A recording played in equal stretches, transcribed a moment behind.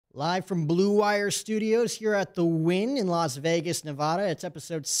Live from Blue Wire Studios here at the Wynn in Las Vegas, Nevada. It's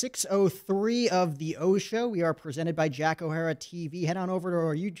episode 603 of The O Show. We are presented by Jack O'Hara TV. Head on over to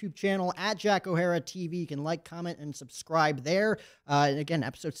our YouTube channel at Jack O'Hara TV. You can like, comment, and subscribe there. And again,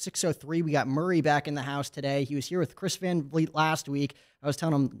 episode 603. We got Murray back in the house today. He was here with Chris Van Vliet last week. I was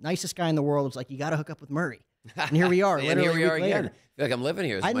telling him, nicest guy in the world. Was like, you got to hook up with Murray. And here we are. And here we are again. Later. I feel like I'm living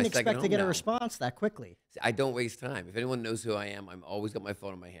here. I didn't expect to get a response that quickly. I don't waste time. If anyone knows who I am, I'm always got my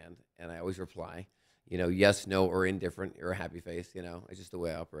phone in my hand, and I always reply. You know, yes, no, or indifferent, or a happy face. You know, it's just the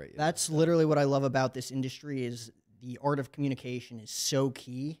way I operate. That's literally what I love about this industry is the art of communication is so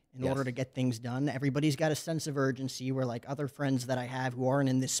key in order to get things done. Everybody's got a sense of urgency where like other friends that I have who aren't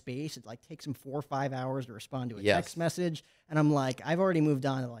in this space, it like takes them 4 or 5 hours to respond to a text message. And I'm like, I've already moved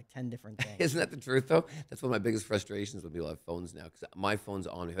on to like 10 different things. Isn't that the truth though? That's one of my biggest frustrations when people have phones now, because my phone's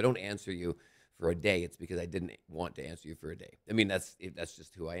on me. If I don't answer you for a day, it's because I didn't want to answer you for a day. I mean, that's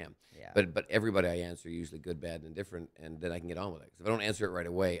just who I am. Yeah. But everybody I answer, usually good, bad, and indifferent, and then I can get on with it. Because if I don't answer it right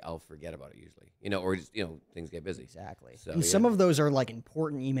away, I'll forget about it usually. You know, or just, you know, things get busy. Exactly. So, and some of those are like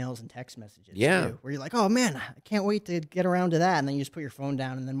important emails and text messages too, where you're like, oh man, I can't wait to get around to that. And then you just put your phone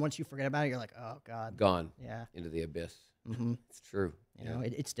down, and then once you forget about it, you're like, oh God. Gone. Yeah. Into the abyss. Mm-hmm. It's true. You know,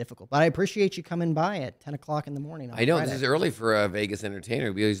 it's difficult. But I appreciate you coming by at 10 o'clock in the morning. I know, this is early for a Vegas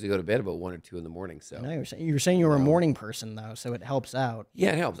entertainer. We usually go to bed about 1 or 2 in the morning. So I know you were saying you were a morning person, though, so it helps out.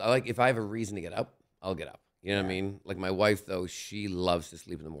 Yeah, it helps. I like, if I have a reason to get up, I'll get up. You know what I mean? Like my wife, though, she loves to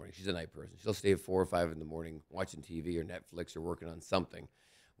sleep in the morning. She's a night person. She'll stay at 4 or 5 in the morning watching TV or Netflix or working on something.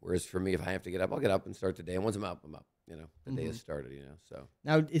 Whereas for me, if I have to get up, I'll get up and start the day. And once I'm up, I'm up. You know, the day has started, you know. So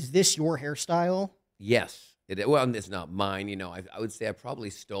now, is this your hairstyle? Yes. Well, it's not mine. You know, I would say I probably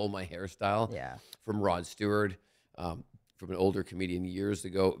stole my hairstyle from Rod Stewart, from an older comedian years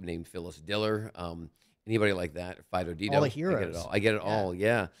ago named Phyllis Diller. Anybody like that? Fido Dido. All the heroes. I get it all. I get it all,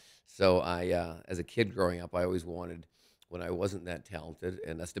 yeah. So I, as a kid growing up, I always wanted, when I wasn't that talented,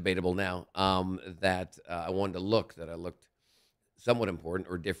 and that's debatable now, that I wanted to look, that I looked somewhat important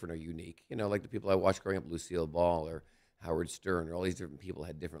or different or unique. You know, like the people I watched growing up, Lucille Ball or Howard Stern, or all these different people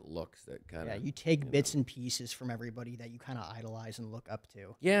had different looks that kind of... Yeah, you take bits and pieces from everybody that you kind of idolize and look up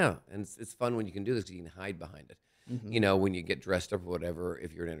to. Yeah, and it's fun when you can do this because you can hide behind it. You know, when you get dressed up or whatever,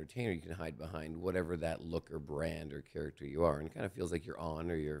 if you're an entertainer, you can hide behind whatever that look or brand or character you are, and it kind of feels like you're on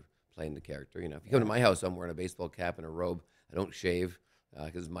or you're playing the character. You know, if you come to my house, I'm wearing a baseball cap and a robe. I don't shave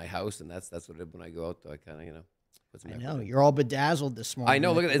because it's my house, and that's what when I go out, though, I kind of, you know... I know, you're all bedazzled this morning. I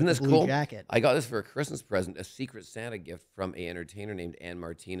know, look at it. Isn't this cool? Jacket. I got this for a Christmas present, a Secret Santa gift from a entertainer named Ann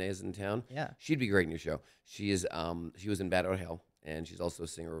Martinez in town. Yeah. She'd be great in your show. She was in Bat Out of Hell, and she's also a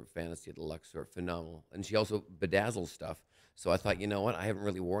singer of Fantasy at Deluxe, or phenomenal. And she also bedazzles stuff. So I thought, you know what? I haven't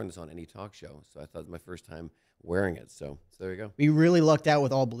really worn this on any talk show. So I thought it was my first time wearing it. So there you go. We really lucked out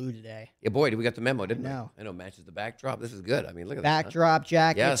with all blue today. Yeah, boy, did we got the memo, didn't we? I know, matches the backdrop. This is good. I mean, look at that. Backdrop,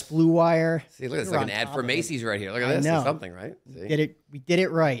 jackets, Blue Wire. See, look, it's like an ad for Macy's right here. Look at this. It's something, right? See? We did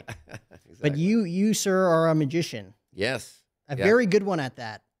it right. Exactly. But you, sir, are a magician. Yes. A very good one at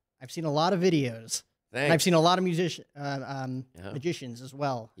that. I've seen a lot of videos. Thanks. And I've seen a lot of magicians as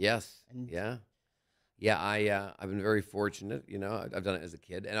well. Yes. Yeah, I've been very fortunate. You know, I've done it as a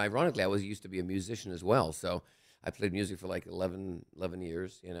kid, and ironically, I used to be a musician as well. So I played music for like 11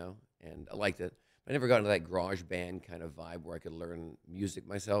 years. You know, and I liked it. But I never got into that garage band kind of vibe where I could learn music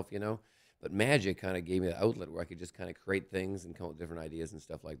myself. You know, but magic kind of gave me the outlet where I could just kind of create things and come up with different ideas and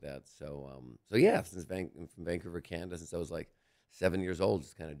stuff like that. So yeah, since from Vancouver, Canada, since I was like 7 years old,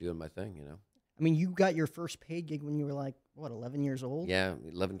 just kind of doing my thing. You know. I mean, you got your first paid gig when you were like what, 11 years old? Yeah,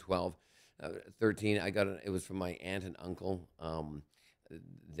 11, 12. 13, I got it was from my aunt and uncle.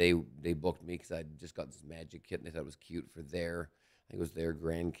 They booked me because I just got this magic kit and they thought it was cute for I think it was their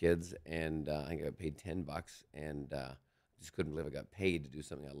grandkids, and I got paid $10, and just couldn't believe I got paid to do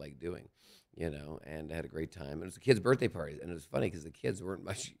something I like doing, you know. And I had a great time. And it was a kid's birthday party, and it was funny because the kids weren't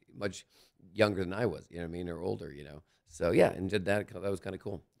much younger than I was, you know what I mean, or older, you know. So yeah, and did that. That was kind of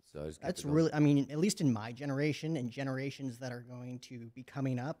cool. So that's really, I mean, at least in my generation and generations that are going to be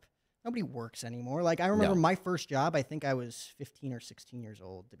coming up. Nobody works anymore. Like, I remember my first job, I think I was 15 or 16 years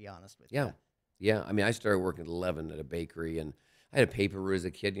old, to be honest with you. Yeah. I mean, I started working at 11 at a bakery, and I had a paper route as a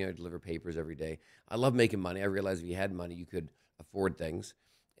kid. You know, I deliver papers every day. I love making money. I realized if you had money, you could afford things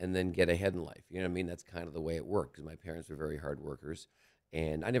and then get ahead in life. You know what I mean? That's kind of the way it worked because my parents were very hard workers.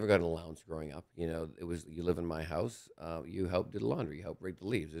 And I never got an allowance growing up. You know, it was, you live in my house, you help do the laundry, you help rake the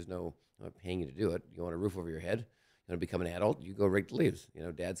leaves. I'm not paying you to do it. You want a roof over your head? You want to become an adult, you go rake the leaves. You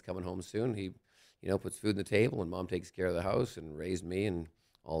know, dad's coming home soon. He, you know, puts food on the table, and mom takes care of the house and raised me and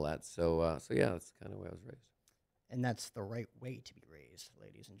all that. So yeah, that's kind of the way I was raised. And that's the right way to be raised,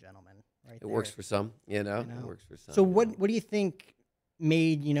 ladies and gentlemen. Right It there. works for some, you know. You know? It works for some. So you know. what do you think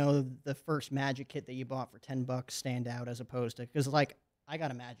made, you know, the first magic kit that you bought for $10 stand out as opposed to, because like I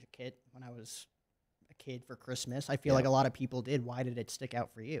got a magic kit when I was a kid for Christmas. I feel Yeah. like a lot of people did. Why did it stick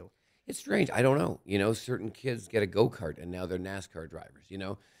out for you? It's strange. I don't know. You know, certain kids get a go-kart and now they're NASCAR drivers, you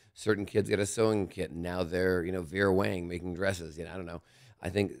know. Certain kids get a sewing kit and now they're, you know, Vera Wang making dresses. You know, I don't know. I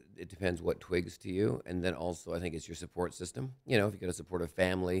think it depends what twigs to you. And then also I think it's your support system. You know, if you got a supportive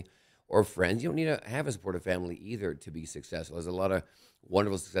family or friends, you don't need to have a supportive family either to be successful. There's a lot of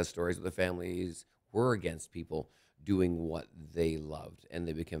wonderful success stories where the families were against people doing what they loved and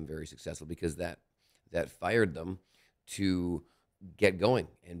they became very successful because that fired them to get going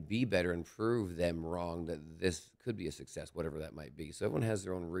and be better and prove them wrong that this could be a success, whatever that might be. So everyone has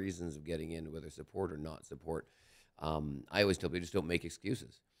their own reasons of getting in, whether support or not support. I always tell people, just don't make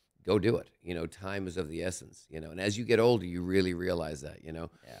excuses. Go do it. You know, time is of the essence, you know, and as you get older, you really realize that, you know,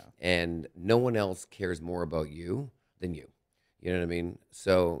 Yeah. and no one else cares more about you than you. You know what I mean?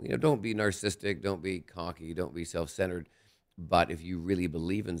 So, you know, don't be narcissistic, don't be cocky, don't be self-centered. But if you really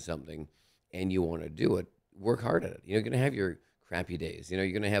believe in something and you want to do it, work hard at it. You're going to have your crappy days. You know,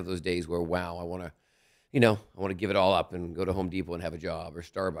 you're going to have those days where, wow, I want to, you know, I want to give it all up and go to Home Depot and have a job or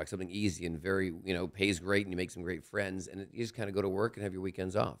Starbucks, something easy and very, you know, pays great and you make some great friends and you just kind of go to work and have your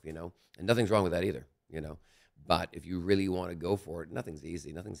weekends off, you know, and nothing's wrong with that either, you know. But if you really want to go for it, nothing's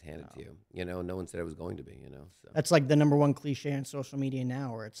easy. Nothing's handed to you. You know, no one said it was going to be, you know. So That's like the number one cliche on social media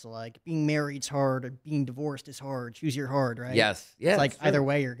now, where it's like being married's hard or being divorced is hard. Choose your hard, right? yes, It's like true. either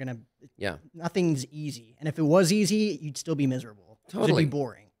way, you're gonna. Yeah, Nothing's easy, and if it was easy, you'd still be miserable. 'Cause totally. it'd be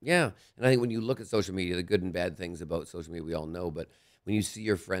boring. Yeah, and I think when you look at social media, the good and bad things about social media we all know, but when you see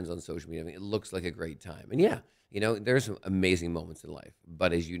your friends on social media, I mean, it looks like a great time. And yeah, you know, there's some amazing moments in life,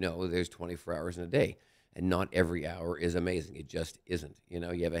 but as you know, there's 24 hours in a day, and not every hour is amazing. It just isn't. You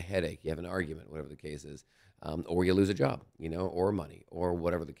know, you have a headache, you have an argument, whatever the case is, or you lose a job, you know, or money, or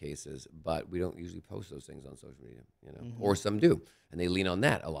whatever the case is. But we don't usually post those things on social media, you know, or some do, and they lean on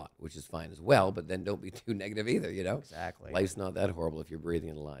that a lot, which is fine as well. But then don't be too negative either, you know. Exactly. Life's not that horrible if you're breathing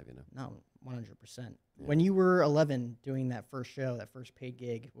and alive, you know. No, 100%. When you were 11 doing that first show, that first paid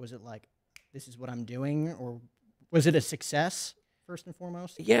gig, was it like, this is what I'm doing? Or was it a success, first and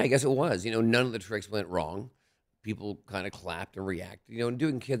foremost? Yeah, I guess it was. You know, none of the tricks went wrong. People kind of clapped and reacted. You know, and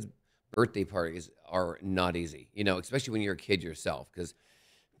doing kids' birthday parties are not easy. You know, especially when you're a kid yourself,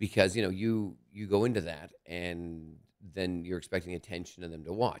 because you know you go into that and then you're expecting attention of them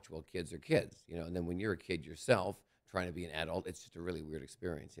to watch. Well, kids are kids, you know, and then when you're a kid yourself trying to be an adult, it's just a really weird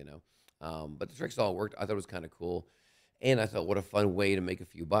experience, you know. But the tricks all worked. I thought it was kind of cool. And I thought, what a fun way to make a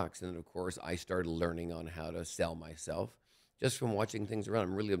few bucks. And then, of course, I started learning on how to sell myself just from watching things around.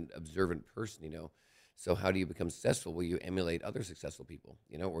 I'm really an observant person, you know. So how do you become successful? Well, you emulate other successful people,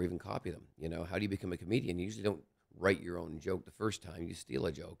 you know, or even copy them. You know, how do you become a comedian? You usually don't write your own joke the first time. You steal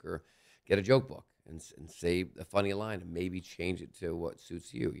a joke or get a joke book and say a funny line and maybe change it to what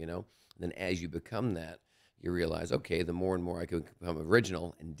suits you, you know. And then as you become that, you realize, okay, the more and more I can become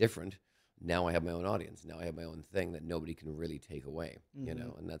original and different, now I have my own audience. Now I have my own thing that nobody can really take away, you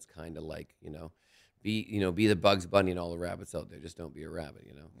know. And that's kind of like, you know, be the Bugs Bunny and all the rabbits out there. Just don't be a rabbit,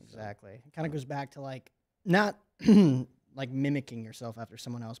 you know. Exactly. It kind of goes back to like, not like mimicking yourself after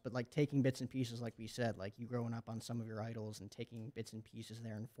someone else, but like taking bits and pieces, like we said, like you growing up on some of your idols and taking bits and pieces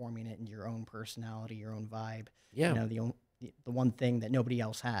there and forming it into your own personality, your own vibe. Yeah. You know, the one thing that nobody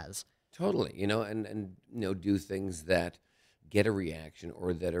else has. Totally, you know, and you know, do things that get a reaction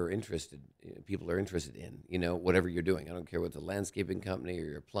or that are interested, people are interested in, you know, whatever you're doing. I don't care what's a landscaping company or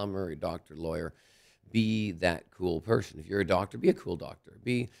you're a plumber or a doctor, lawyer, be that cool person. If you're a doctor, be a cool doctor.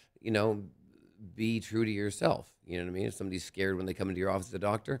 Be, you know, be true to yourself. You know what I mean? If somebody's scared when they come into your office as a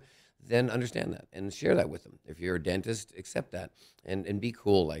doctor, then understand that and share that with them. If you're a dentist, accept that and be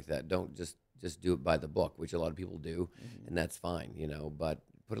cool like that. Don't just do it by the book, which a lot of people do, and that's fine, you know, but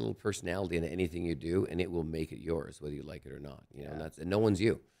put a little personality into anything you do and it will make it yours, whether you like it or not, you know. And no one's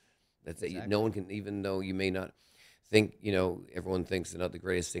you. That's it. No one can, even though you may not think, you know, everyone thinks they're not the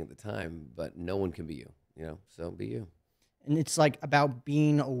greatest thing at the time, but no one can be you, you know, so be you. And it's like about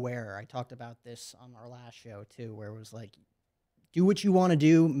being aware. I talked about this on our last show too, where it was like, do what you want to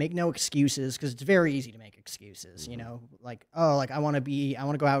do, make no excuses, because it's very easy to make excuses, you know, like, oh, like I want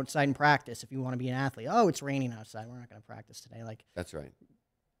to go outside and practice. If you want to be an athlete, oh, it's raining outside, we're not going to practice today. Like, that's right.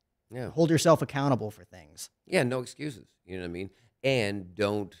 Yeah. Hold yourself accountable for things. Yeah, no excuses. You know what I mean? And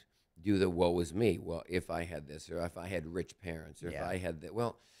don't do the woe is me. Well, if I had this, or if I had rich parents, or if I had that,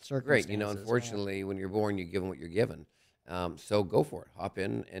 well, great. You know, unfortunately, when you're born, you're given what you're given. So go for it. Hop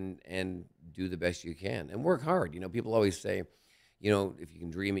in and do the best you can and work hard. People always say, if you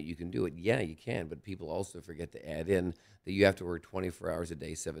can dream it, you can do it. Yeah, you can. But people also forget to add in that you have to work 24 hours a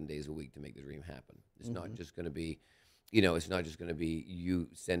day, 7 days a week to make the dream happen. It's not just going to be, it's not just going to be you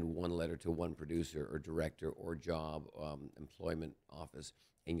send one letter to one producer or director or job, employment office,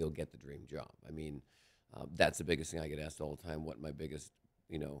 and you'll get the dream job. I mean, that's the biggest thing I get asked all the time, what my biggest,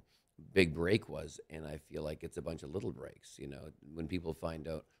 big break was. And I feel like it's a bunch of little breaks. When people find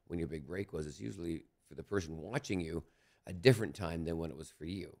out when your big break was, it's usually for the person watching you a different time than when it was for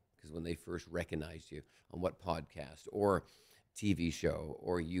you. Because when they first recognized you on what podcast or TV show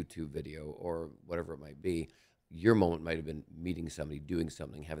or YouTube video or whatever it might be, your moment might have been meeting somebody, doing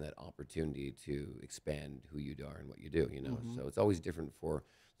something, having that opportunity to expand who you are and what you do, So it's always different for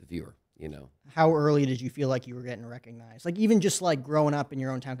the viewer, How early did you feel like you were getting recognized? Like even just like growing up in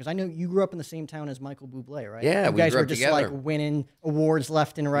your own town, because I know you grew up in the same town as Michael Bublé, right? Yeah, you we guys grew were up just together. like winning awards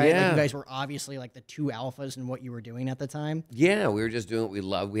left and right. Like Yeah. you guys were obviously like the two alphas in what you were doing at the time. Yeah, we were just doing what we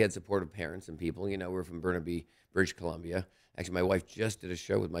loved. We had supportive parents and people. We were from Burnaby, British Columbia. Actually, my wife just did a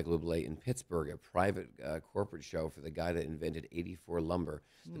show with Michael Bublé in Pittsburgh, a private corporate show for the guy that invented 84 Lumber,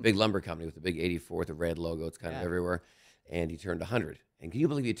 the big lumber company with the big 84 with the red logo. It's kind of everywhere. And he turned 100. And can you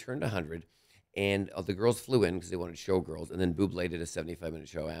believe he turned 100? And the girls flew in because they wanted showgirls. And then Bublé did a 75-minute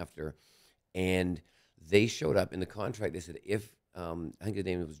show after. And they showed up in the contract. They said, if, I think his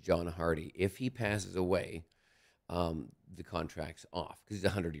name was John Hardy, if he passes away, the contract's off because he's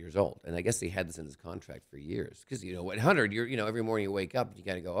 100 years old. And I guess they had this in his contract for years because, at 100, every morning you wake up and you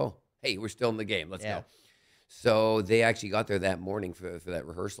kind of go, oh, hey, we're still in the game. Let's go. So they actually got there that morning for that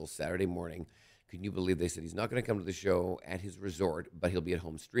rehearsal, Saturday morning. Can you believe they said he's not going to come to the show at his resort, but he'll be at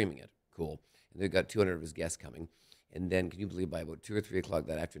home streaming it. Cool. And they've got 200 of his guests coming. And then, can you believe by about 2 or 3 o'clock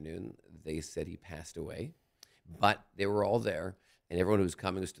that afternoon, they said he passed away. But they were all there. And everyone who was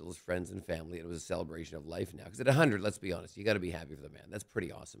coming was still his friends and family. And it was a celebration of life now. Because at 100, let's be honest, you got to be happy for the man. That's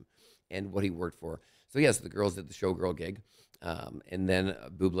pretty awesome. And what he worked for. So, yes, the girls did the showgirl gig. And then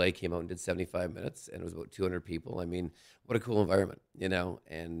Bublé came out and did 75 minutes. And it was about 200 people. I mean, what a cool environment,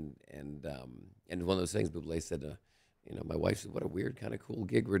 And one of those things, Bublé said, my wife said, what a weird kind of cool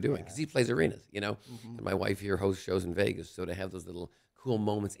gig we're doing. Because he plays arenas, And my wife here hosts shows in Vegas. So to have those little cool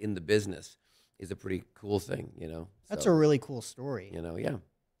moments in the business is a pretty cool thing, That's So, a really cool story. yeah.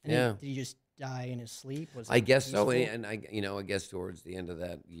 And did he just die in his sleep? Was I it guess so. peaceful? And I guess towards the end of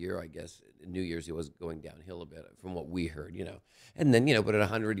that year, I guess New Year's, he was going downhill a bit from what we heard, And then, but at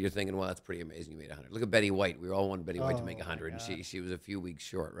 100, you're thinking, well, that's pretty amazing. You made 100. Look at Betty White. We all wanted Betty White to make Oh, my 100, and God. she was a few weeks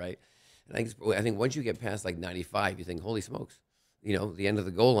short, right? And I think once you get past like 95, you think, holy smokes, the end of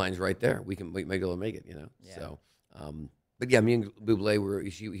the goal line's right there. We might be able to make it, Yeah. So, but yeah, me and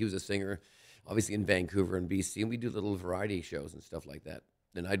Bublé he was a singer, obviously in Vancouver and BC, and we do little variety shows and stuff like that.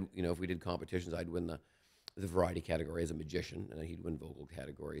 And if we did competitions, I'd win the variety category as a magician, and he'd win vocal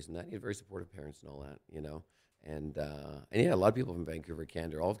categories and that. He had very supportive parents and all that, And yeah, a lot of people from Vancouver,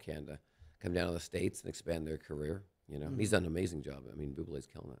 Canada, all of Canada, come down to the States and expand their career. He's done an amazing job. I mean, Bublé's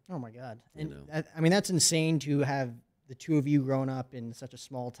killing it. Oh my God! And I mean, that's insane to have the two of you growing up in such a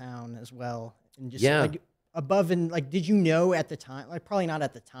small town as well, and just like above and like, did you know at the time? Like, probably not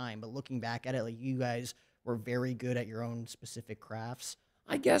at the time, but looking back at it, like you guys were very good at your own specific crafts.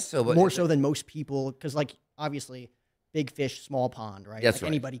 I guess so, but More so than most people, because like obviously, big fish, small pond, right? That's like right.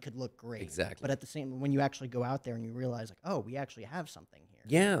 Anybody could look great, Exactly. But at the same, when you actually go out there and you realize, like, oh, we actually have something here.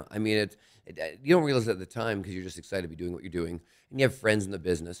 Yeah, I mean, you don't realize it at the time because you're just excited to be doing what you're doing, and you have friends in the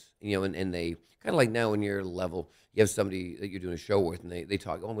business, and they kind of like now when you're level, you have somebody that you're doing a show with, and they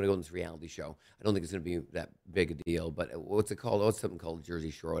talk, oh, I'm going to go on this reality show. I don't think it's going to be that big a deal, but what's it called? Oh, it's something called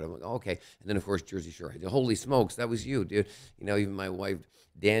Jersey Shore. And I'm like, oh, okay, and then of course Jersey Shore. Holy smokes, that was you, dude. Even my wife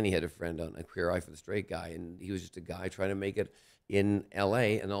Danny had a friend on A Queer Eye for the Straight Guy, and he was just a guy trying to make it in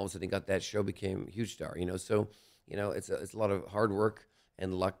L.A., and all of a sudden he got that show, became a huge star. So it's a lot of hard work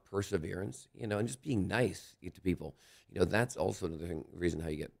and luck, perseverance, and just being nice to people. That's also another reason how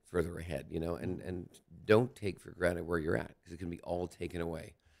you get further ahead, and don't take for granted where you're at because it can be all taken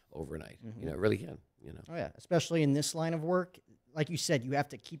away overnight. It really can, Oh yeah, especially in this line of work, like you said, you have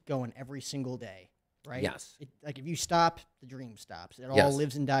to keep going every single day, right? Yes. Like if you stop, the dream stops. It all Yes.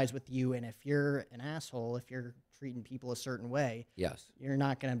 lives and dies with you. And if you're an asshole, if you're treating people a certain way, Yes. you're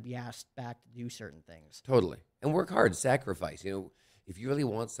not going to be asked back to do certain things. Totally. And work hard, sacrifice. If you really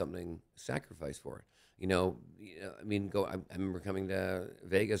want something, sacrifice for it. I mean, I remember coming to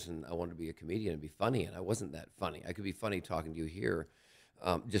Vegas and I wanted to be a comedian and be funny, and I wasn't that funny. I could be funny talking to you here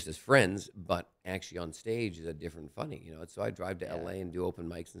just as friends, but actually on stage is a different funny, So I drive to Yeah. LA and do open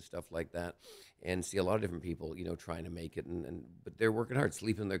mics and stuff like that, and see a lot of different people, trying to make it, but they're working hard,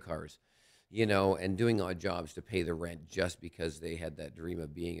 sleeping in their cars, and doing odd jobs to pay the rent just because they had that dream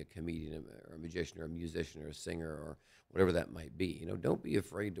of being a comedian or a magician or a musician or a singer or whatever that might be. Don't be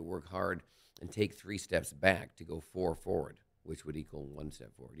afraid to work hard and take 3 steps back to go 4 forward, which would equal 1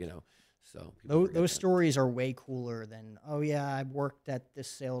 step forward. So people Those, forget those that. stories are way cooler than, oh yeah, I worked at this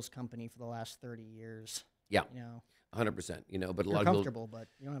sales company for the last 30 years. Yeah, You know, 100%. But a you're lot of people, comfortable, but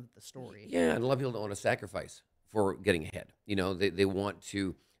you don't have the story. yeah, and a lot of people don't want to sacrifice for getting ahead. They want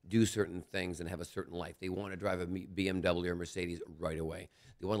to do certain things and have a certain life. They want to drive a BMW or Mercedes right away.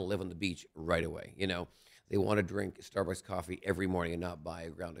 They want to live on the beach right away. They want to drink Starbucks coffee every morning and not buy a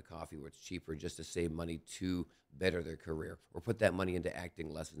ground of coffee where it's cheaper just to save money to better their career or put that money into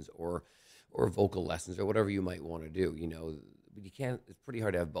acting lessons or vocal lessons or whatever you might want to do. But you can't. It's pretty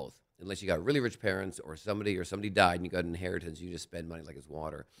hard to have both unless you got really rich parents or somebody died and you got an inheritance. You just spend money like it's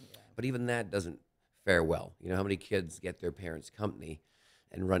water. Yeah. But even that doesn't fare well. How many kids get their parents' company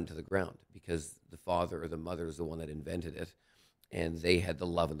and run to the ground because the father or the mother is the one that invented it and they had the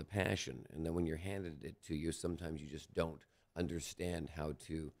love and the passion. And then when you're handed it to you, sometimes you just don't understand how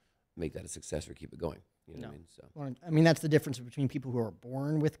to make that a success or keep it going. You know what I mean? So Well, I mean, that's the difference between people who are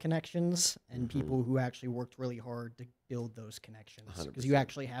born with connections and Mm-hmm. people who actually worked really hard to build those connections. Because you 100%.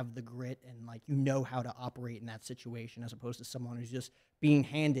 actually have the grit and like you know how to operate in that situation as opposed to someone who's just being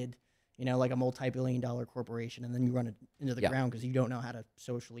handed, like a multi-billion-dollar corporation and then you run it into the Yeah. ground because you don't know how to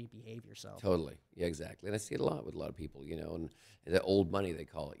socially behave yourself. Totally. Yeah, exactly. And I see it a lot with a lot of people, and the old money they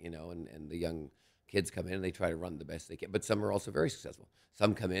call it, and the young kids come in and they try to run the best they can. But some are also very successful.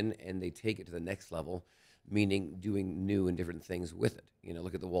 Some come in and they take it to the next level, meaning doing new and different things with it.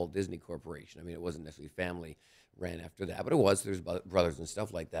 Look at the Walt Disney Corporation. I mean, it wasn't necessarily family ran after that, but it was. There's brothers and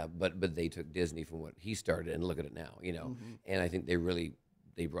stuff like that. But they took Disney from what he started and look at it now. Mhm. And I think they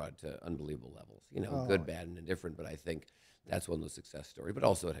brought it to unbelievable levels. Oh, Good, bad, and indifferent. But I think that's one of those success stories. But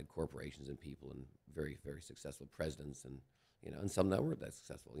also, it had corporations and people and very, very successful presidents and and some that weren't that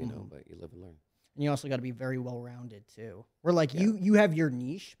successful. Mhm. But you live and learn. And you also got to be very well-rounded too. Where like Yeah. you have your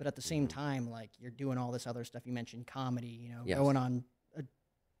niche, but at the same Mhm. time, like you're doing all this other stuff. You mentioned comedy, Yes. going on a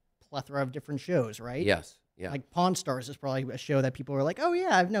plethora of different shows, right? Yes. Yeah. Like Pawn Stars is probably a show that people are like, oh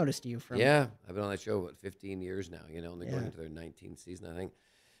yeah, I've noticed you from. Yeah, I've been on that show about 15 years now. And they're going Yeah. into their 19th season, I think.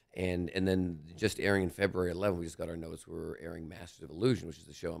 And then just airing in February 11th, we just got our notes. We're airing Masters of Illusion, which is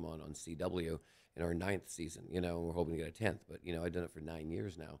the show I'm on CW in our 9th season. And we're hoping to get a 10th. But I've done it for 9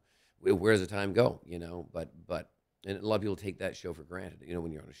 years now. Where does the time go? But and a lot of people take that show for granted.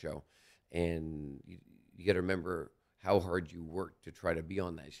 When you're on a show, and you got to remember how hard you work to try to be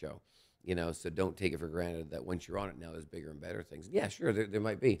on that show. So don't take it for granted that once you're on it now, there's bigger and better things. Yeah, sure, there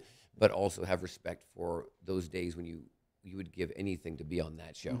might be, but also have respect for those days when you would give anything to be on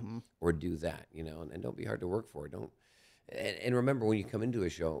that show Mhm. or do that, and don't be hard to work for. Don't, and remember when you come into a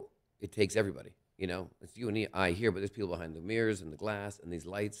show, it takes everybody. It's you and I here, but there's people behind the mirrors and the glass and these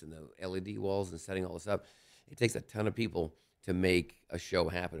lights and the LED walls and setting all this up. It takes a ton of people to make a show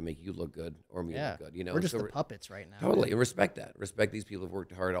happen and make you look good or me Yeah. look good. We're just So the puppets right now. totally, and respect that. Respect these people who've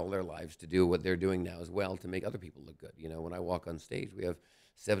worked hard all their lives to do what they're doing now as well to make other people look good. When I walk on stage, we have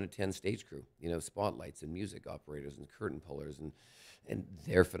 7 to 10 stage crew, spotlights and music operators and curtain pullers, and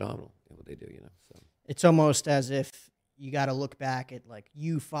they're phenomenal at what they do. So It's almost as if you got to look back at like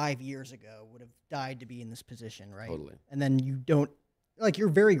you 5 years ago would have died to be in this position, right? totally. And then you don't like you're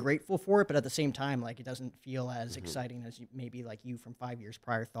very grateful for it, but at the same time, like it doesn't feel as Mhm. exciting as maybe like you from 5 years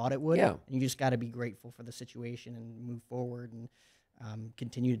prior thought it would. Yeah. And you just got to be grateful for the situation and move forward and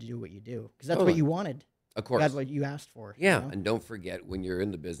continue to do what you do because that's Totally. what you wanted. Of You course. got what you asked for. you Yeah, know? and don't forget when you're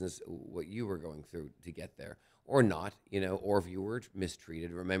in the business what you were going through to get there, or not, or if you were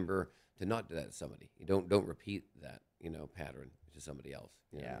mistreated, remember to not do that to somebody. You don't repeat that, pattern to somebody else.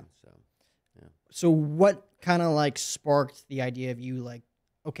 You know what I Yeah. mean? So, yeah. So what kind of like sparked the idea of you like,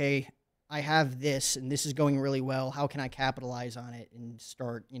 okay, I have this and this is going really well. How can I capitalize on it and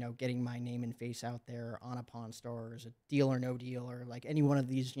start, getting my name and face out there on a Pawn Stars, a Deal or No Deal, or like any one of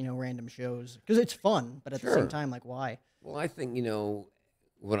these, random shows? Because it's fun, but at the same Sure. time, like why? Well, I think,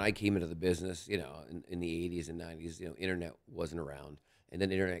 when I came into the business, in the 80s and 90s, internet wasn't around. And then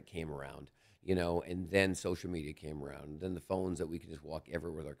internet came around, and then social media came around. And then the phones that we can just walk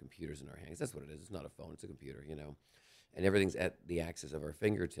everywhere with our computers in our hands. That's what it is. It's not a phone, it's a computer, And everything's at the access of our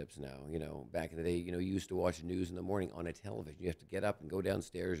fingertips now. Back in the day, you used to watch news in the morning on a television. You have to get up and go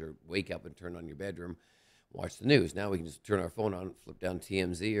downstairs or wake up and turn on your bedroom, watch the news. Now we can just turn our phone on, flip down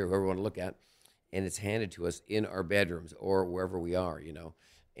TMZ or whoever we want to look at, and it's handed to us in our bedrooms or wherever we are,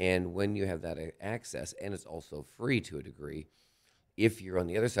 And when you have that access, and it's also free to a degree, if you're on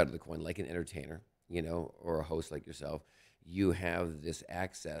the other side of the coin, like an entertainer, or a host like yourself, you have this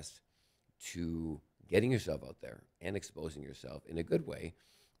access to getting yourself out there and exposing yourself in a good way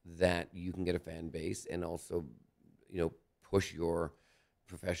that you can get a fan base and also, push your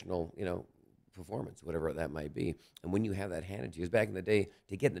professional, performance, whatever that might be. And when you have that handed to you, 'cause back in the day,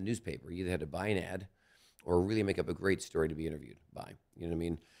 to get in the newspaper, you either had to buy an ad or really make up a great story to be interviewed by. You know what I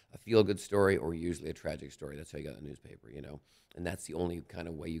mean? A feel-good story or usually a tragic story. That's how you got in the newspaper, And that's the only kind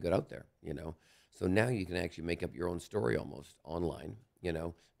of way you got out there. So now you can actually make up your own story almost online,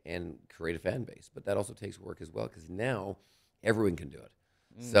 and create a fan base. But that also takes work as well because now everyone can do it.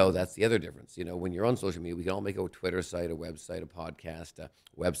 So that's the other difference. When you're on social media, we can all make a Twitter site, a website, a podcast, a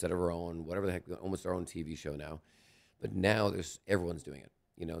website of our own, whatever the heck, almost our own TV show now. But now everyone's doing it.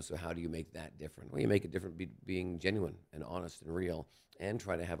 So how do you make that different? Well, you make it different being genuine and honest and real and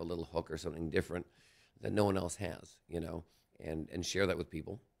try to have a little hook or something different that no one else has, and share that with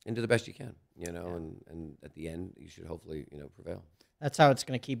people and do the best you can, and at the end, you should hopefully, prevail. That's how it's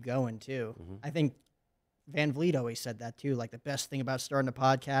going to keep going, too. Mm-hmm. I think Van Vliet always said that, too. Like, the best thing about starting a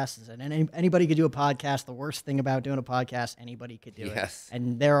podcast is that anybody could do a podcast. The worst thing about doing a podcast, anybody could do it.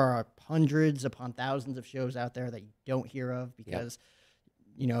 And there are hundreds upon thousands of shows out there that you don't hear of because...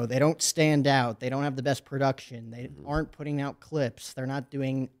 they don't stand out. They don't have the best production. They aren't putting out clips. They're not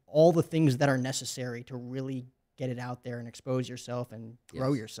doing all the things that are necessary to really get it out there and expose yourself and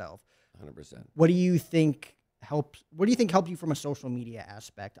grow yourself. 100%. What do you think helped you from a social media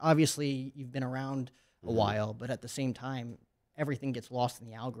aspect? Obviously, you've been around a while, but at the same time, everything gets lost in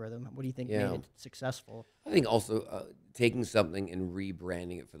the algorithm. What do you think made it successful? I think also taking something and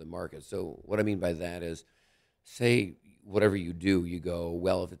rebranding it for the market. So what I mean by that is, say whatever you do, you go,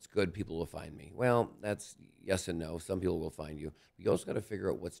 well, if it's good, people will find me. Well, that's yes and no. Some people will find you. But you also got to figure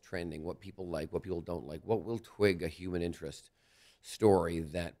out what's trending, what people like, what people don't like, what will twig a human interest story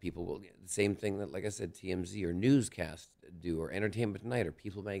that people will. The same thing that, like I said, TMZ or newscast do, or Entertainment Tonight or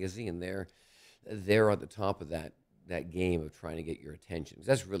People Magazine. They're at the top of that game of trying to get your attention. 'Cause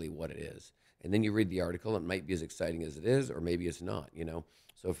that's really what it is. And then you read the article, it might be as exciting as it is, or maybe it's not,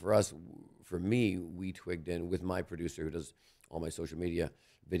 So for me, we twigged in with my producer who does all my social media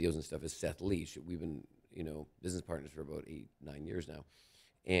videos and stuff is Seth Leach. We've been, business partners for about 8-9 years now.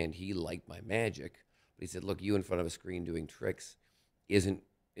 And he liked my magic, but he said, look, you in front of a screen doing tricks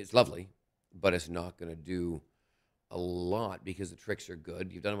it's lovely, but it's not going to do a lot because the tricks are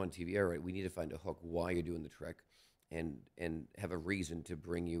good. You've done them on TV, all right. We need to find a hook while you're doing the trick and have a reason to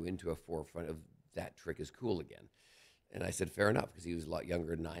bring you into a forefront of that trick is cool again. And I said, fair enough, because he was a lot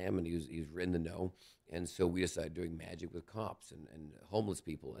younger than I am, and he was in the know. And so we decided doing magic with cops and homeless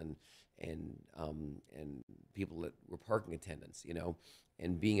people and people that were parking attendants,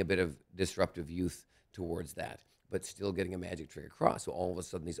 and being a bit of disruptive youth towards that, but still getting a magic trick across. So all of a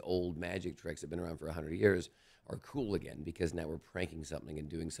sudden, these old magic tricks that have been around for 100 years are cool again because now we're pranking something and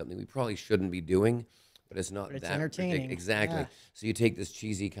doing something we probably shouldn't be doing, but it's not But it's that entertaining. Exactly. Yeah. So you take this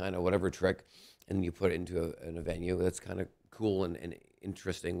cheesy kind of whatever trick and you put it into a venue that's kind of cool and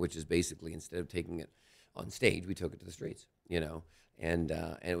interesting, which is basically instead of taking it on stage, we took it to the streets, and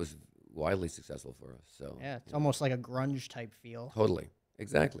it was widely successful for us. So yeah, it's almost like a grunge type feel. Totally.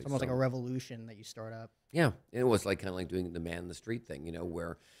 Exactly. It's almost like a revolution that you start up. Yeah, it was like kind of like doing the man in the street thing,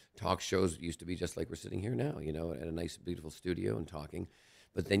 where talk shows used to be just like we're sitting here now, at a nice, beautiful studio and talking.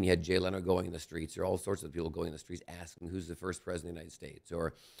 But then you had Jay Leno going in the streets, or all sorts of people going in the streets asking who's the first president of the United States,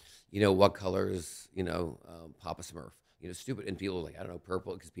 or, what color is, Papa Smurf, stupid. And people were like, I don't know,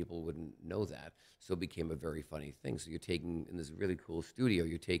 purple, because people wouldn't know that. So it became a very funny thing. So you're taking, in this really cool studio,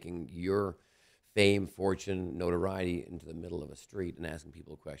 you're taking your fame, fortune, notoriety into the middle of a street and asking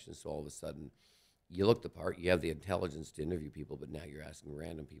people questions. So all of a sudden, you look the part, you have the intelligence to interview people, but now you're asking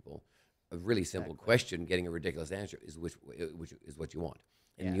random people a really simple question, getting a ridiculous answer is which is what you want.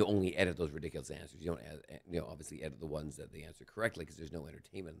 And you only edit those ridiculous answers. You don't obviously edit the ones that they answer correctly because there's no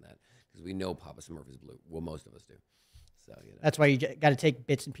entertainment in that. Because we know Papa Smurf is blue. Well, most of us do. So that's why you got to take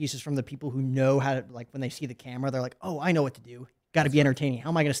bits and pieces from the people who know how to, like, when they see the camera, they're like, oh, I know what to do. Got to be entertaining. How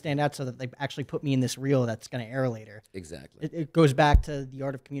am I going to stand out so that they actually put me in this reel that's going to air later? Exactly. It goes back to the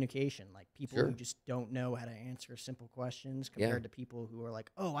art of communication. Like people who just don't know how to answer simple questions compared to people who are like,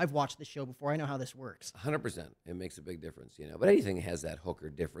 oh, I've watched this show before. I know how this works. 100%. It makes a big difference, But anything has that hook or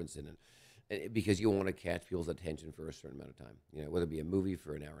difference in it because you want to catch people's attention for a certain amount of time. Whether it be a movie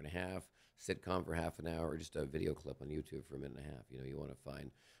for an hour and a half, sitcom for half an hour, or just a video clip on YouTube for a minute and a half. You want to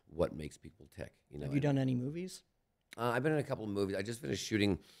find what makes people tick. Have you done any movies? I've been in a couple of movies. I just finished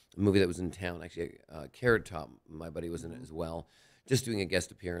shooting a movie that was in town. Actually, Carrot Top, my buddy was in it as well. Just doing a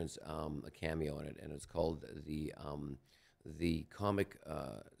guest appearance, a cameo in it, and it's called the Comic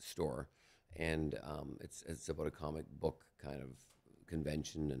Store, and it's about a comic book kind of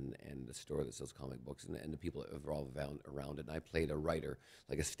convention and a store that sells comic books, and the people that revolve around it. And I played a writer,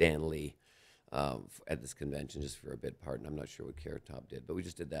 like a Stan Lee, at this convention just for a bit part, and I'm not sure what Carrot Top did, but we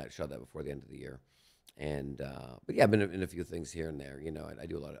just did that, shot that before the end of the year. And but yeah, I've been in a few things here and there. You know, I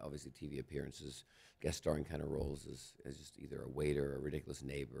do a lot of obviously TV appearances, guest starring kind of roles as just either a waiter or a ridiculous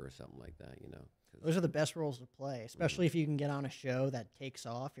neighbor or something like that. You know, Those are the best roles to play, especially if you can get on a show that takes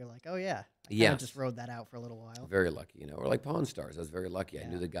off. You're like, oh yeah, I kind yes, of just rode that out for a little while. very lucky. You know, or like Pawn Stars. I was very lucky. I Yeah.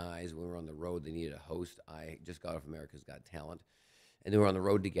 knew the guys when we were on the road. They needed a host. I just got off America's Got Talent, and they were on the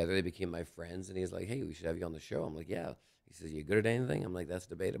road together. They became my friends, and he's like, "Hey, we should have you on the show." I'm like, "Yeah." He says, "You good at anything?" I'm like, "That's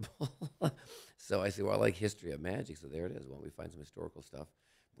debatable." So I said, "Well, I like history of magic." So there it is. Why don't we find some historical stuff,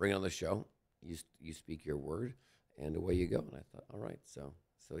 bring it on the show. You speak your word, and away you go. And I thought, all right, so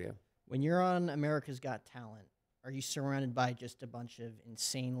yeah. When you're on America's Got Talent, are you surrounded by just a bunch of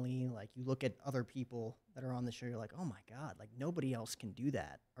insanely, like, you look at other people that are on the show, you're like, oh my God, like, nobody else can do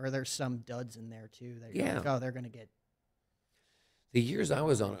that? Or are there some duds in there, too, that you're like, Yeah. oh, they're going to get... The years I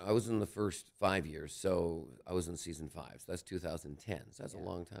was on, I was in the first 5 years, so I was in season 5. So that's 2010. So that's a Yeah.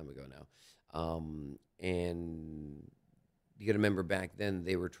 long time ago now. And you got to remember back then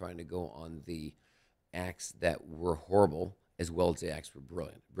they were trying to go on the acts that were horrible as well as the acts were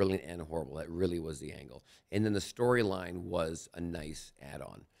brilliant, brilliant and horrible. That really was the angle. And then the storyline was a nice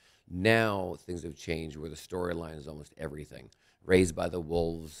add-on. Now things have changed where the storyline is almost everything. Raised by the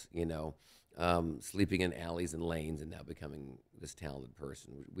wolves, you know, sleeping in alleys and lanes, and now becoming this talented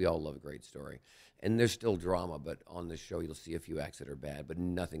person. We all love a great story, and there's still drama. But on the show, you'll see a few acts that are bad, but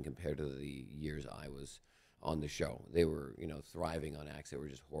nothing compared to the years I was on the show. They were, you know, thriving on acts that were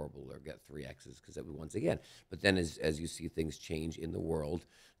just horrible or got 3 X's because it was once again. But then as you see things change in the world,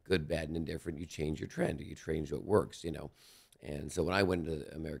 good, bad, and indifferent, you change your trend. You change what works, you know. And so when I went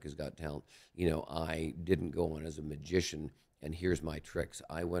into America's Got Talent, you know, I didn't go on as a magician and here's my tricks.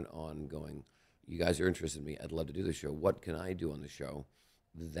 I went on going, you guys are interested in me. I'd love to do the show. What can I do on the show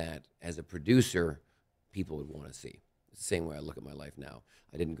that as a producer, people would want to see? It's the same way I look at my life now.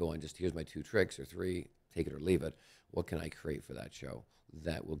 I didn't go on just here's my 2 tricks or 3, take it or leave it. What can I create for that show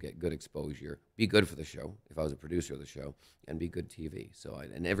that will get good exposure, be good for the show if I was a producer of the show, and be good TV? So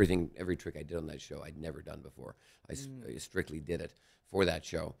every trick I did on that show I'd never done before. I strictly did it for that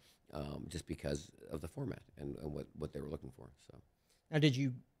show, just because of the format and what they were looking for. So Now, did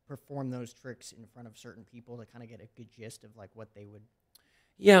you perform those tricks in front of certain people to kind of get a good gist of, like, what they would...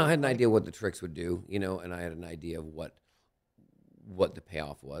 yeah, I had an idea what the tricks would do, you know, and I had an idea of what the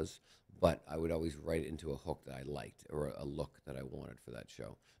payoff was, but I would always write it into a hook that I liked or a look that I wanted for that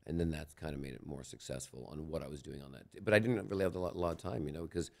show. And then that's kind of made it more successful on what I was doing on that. But I didn't really have a lot of time, you know,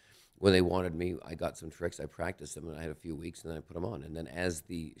 because when they wanted me, I got some tricks, I practiced them, and I had a few weeks, and then I put them on. And then as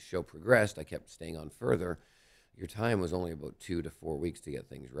the show progressed, I kept staying on further. Your time was only about 2 to 4 weeks to get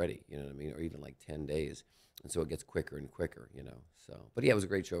things ready, you know what I mean, or even like 10 days. And so it gets quicker and quicker, you know. So, but yeah, it was a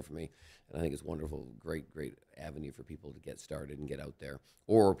great show for me, and I think it's wonderful, great avenue for people to get started and get out there,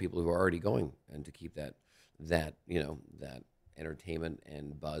 or people who are already going, and to keep that you know, that entertainment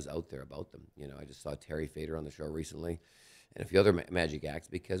and buzz out there about them. You know, I just saw Terry Fader on the show recently, and a few other magic acts,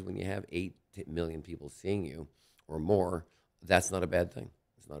 because when you have 8 million people seeing you or more, that's not a bad thing.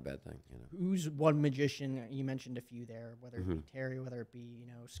 It's not a bad thing, you know. Who's one magician? You mentioned a few there, whether it Mm-hmm. be Terry, whether it be, you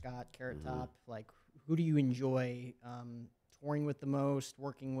know, Scott, Carrot Top. Like, who do you enjoy touring with the most,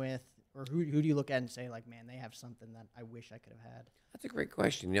 working with, or who do you look at and say, like, man, they have something that I wish I could have had? That's a great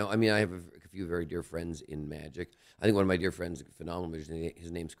question. You know, I mean, I have a few very dear friends in magic. I think one of my dear friends, a phenomenal magician,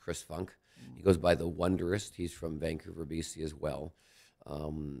 his name's Chris Funk. He goes by the Wonderist. He's from Vancouver, BC as well.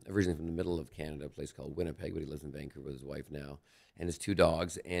 Originally from the middle of Canada, a place called Winnipeg, but he lives in Vancouver with his wife now and his 2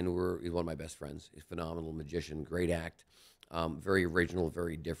 dogs. And he's one of my best friends. He's a phenomenal magician, great act, very original,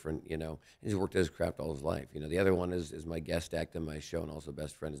 very different, you know. And he's worked at his craft all his life. You know, the other one is my guest act on my show and also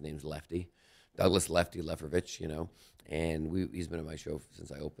best friend. His name's Lefty. Douglas Lefty Leffervich, you know, and he's been on my show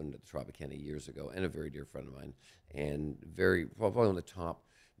since I opened at the Tropicana years ago, and a very dear friend of mine, and probably one of the top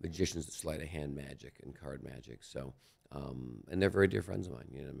magicians that sleight of hand magic and card magic. So, and they're very dear friends of mine.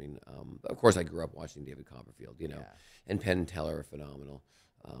 You know what I mean? Of course, I grew up watching David Copperfield, you know, Yeah. and Penn and Teller are phenomenal.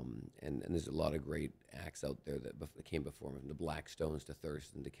 And there's a lot of great acts out there that came before me, from the Blackstones to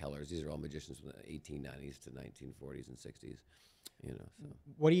Thurston to Kellers. These are all magicians from the 1890s to 1940s and 60s. You know, so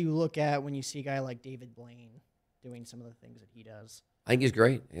What do you look at when you see a guy like David Blaine doing some of the things that he does? I think he's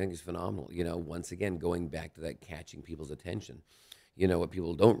great. I think he's phenomenal. Once again, going back to that catching people's attention. What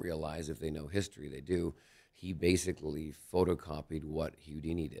people don't realize if they know history, they do. He basically photocopied what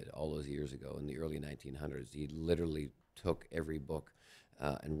Houdini did all those years ago in the early 1900s. He literally took every book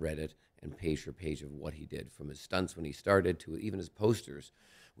and read it and page for page of what he did, from his stunts when he started to even his posters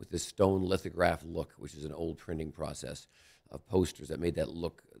with this stone lithograph look, which is an old printing process of posters that made that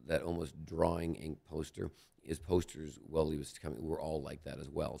look, that almost drawing ink poster. His posters, while he was coming, were all like that as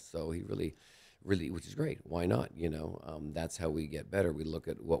well. So he really, which is great. Why not? That's how we get better. We look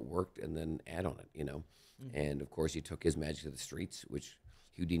at what worked and then add on it. And of course, he took his magic to the streets, which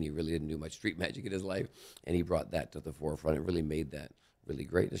Houdini really didn't do much street magic in his life, and he brought that to the forefront. It really made that really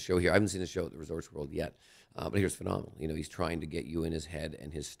great. The show here, I haven't seen the show at the Resorts World yet, but here's phenomenal. He's trying to get you in his head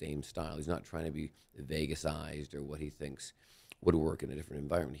and his same style. He's not trying to be Vegasized or what he thinks would work in a different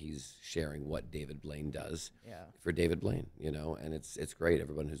environment. He's sharing what David Blaine does for David Blaine, and it's great.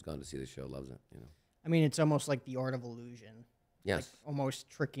 Everyone who's gone to see the show loves it. I mean, it's almost like the art of illusion. Yes. Like almost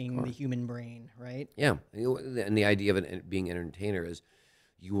tricking the human brain, right? Yeah. And the idea of being an entertainer is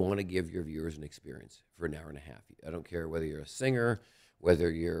you want to give your viewers an experience for an hour and a half. I don't care whether you're a singer, whether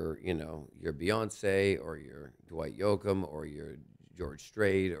you're Beyonce or you're Dwight Yoakam or you're George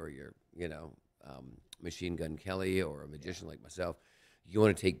Strait or you're, Machine Gun Kelly or a magician like myself. You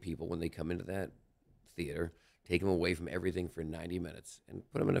want to take people when they come into that theater, take them away from everything for 90 minutes and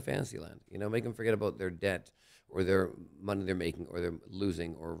put them in a fantasy land. Make them forget about their debt or their money they're making or they're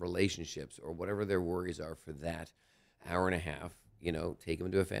losing or relationships or whatever their worries are for that hour and a half. Take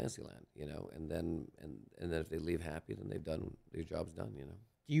them to a fantasy land. And then if they leave happy, then their job's done.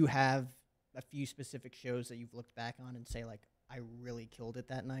 Do you have a few specific shows that you've looked back on and say, like, I really killed it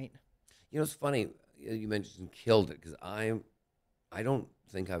that night? It's funny you mentioned killed it, because I don't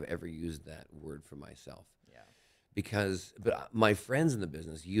think I've ever used that word for myself. Yeah. But my friends in the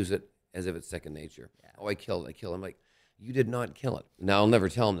business use it as if it's second nature. Yeah. Oh, I killed it. I'm like, you did not kill it. Now, I'll never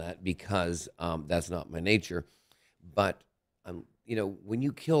tell them that because that's not my nature. But, when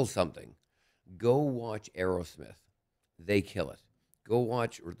you kill something, go watch Aerosmith. They kill it. Go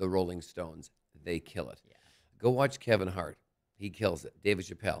watch the Rolling Stones. They kill it. Yeah. Go watch Kevin Hart. He kills it. David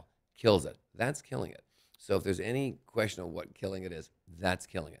Chappelle kills it. That's killing it. So if there's any question of what killing it is, that's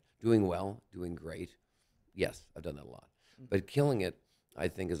killing it. Doing well, doing great. Yes, I've done that a lot. Mm-hmm. But killing it, I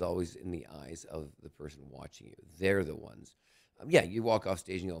think, is always in the eyes of the person watching you. They're the ones. You walk off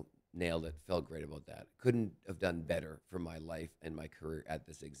stage and you go, nailed it, felt great about that. Couldn't have done better for my life and my career at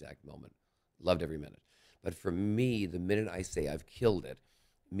this exact moment. Loved every minute. But for me, the minute I say I've killed it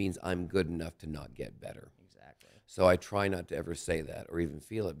means I'm good enough to not get better. Exactly. So I try not to ever say that or even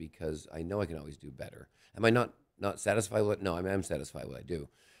feel it, because I know I can always do better. Am I not satisfied with it? No, I am satisfied with what I do,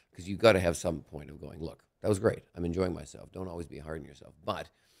 because you've got to have some point of going, look, that was great. I'm enjoying myself. Don't always be hard on yourself. But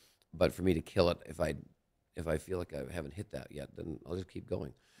for me to kill it, if I feel like I haven't hit that yet, then I'll just keep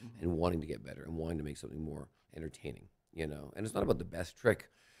going and wanting to get better and wanting to make something more entertaining, And it's not about the best trick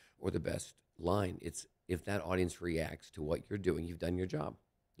or the best line. It's if that audience reacts to what you're doing, you've done your job.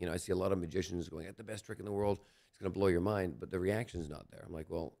 I see a lot of magicians going, at the best trick in the world, it's going to blow your mind, but the reaction's not there. I'm like,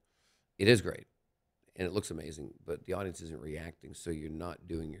 well, it is great, and it looks amazing, but the audience isn't reacting, so you're not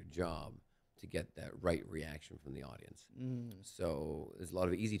doing your job to get that right reaction from the audience. So there's a lot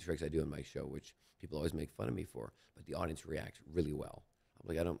of easy tricks I do in my show, which people always make fun of me for, but the audience reacts really well. I'm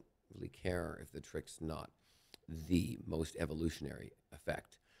like, I don't really care if the trick's not the most evolutionary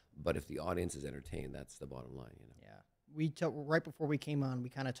effect, but if the audience is entertained, that's the bottom line. Yeah. Right before we came on, we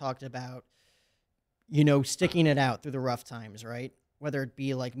kind of talked about, sticking it out through the rough times, right? Whether it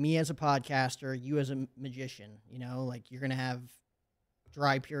be like me as a podcaster, you as a magician, like you're going to have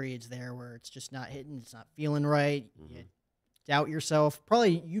dry periods there where it's just not hitting, it's not feeling right. Mm-hmm. You doubt yourself.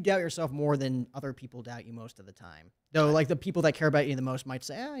 Probably you doubt yourself more than other people doubt you most of the time. Though, like the people that care about you the most might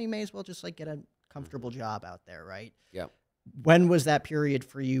say, you may as well just like get a comfortable job out there, right? Yeah. When was that period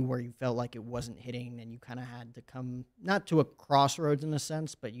for you where you felt like it wasn't hitting and you kind of had to come, not to a crossroads in a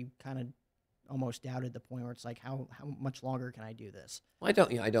sense, but you kind of almost doubted the point where it's like, how much longer can I do this? Well,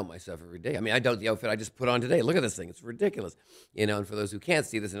 I doubt myself every day. I mean, I doubt the outfit I just put on today. Look at this thing. It's ridiculous. And for those who can't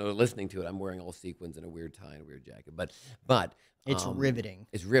see this and are listening to it, I'm wearing all sequins and a weird tie and a weird jacket. But it's riveting.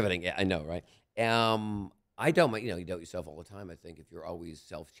 It's riveting. Yeah, I know, right? I doubt you doubt yourself all the time. I think if you're always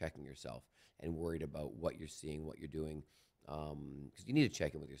self-checking yourself and worried about what you're seeing, what you're doing, because you need to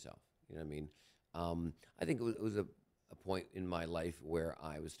check in with yourself. You know what I mean? I think it was a point in my life where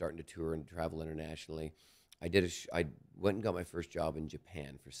I was starting to tour and travel internationally. I went and got my first job in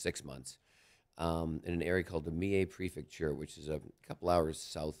Japan for 6 months in an area called the Mie Prefecture, which is a couple hours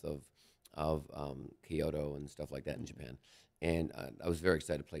south of Kyoto and stuff like that in Japan. And I was very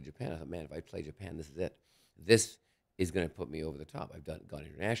excited to play Japan. I thought, man, if I play Japan, this is it. This is going to put me over the top. I've gone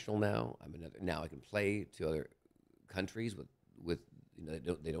international now. Now I can play to other countries with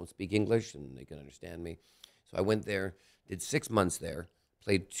they don't speak English and they can understand me. So I went there, did 6 months there,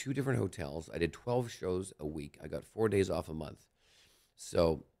 played 2 different hotels. I did 12 shows a week. I got 4 days off a month.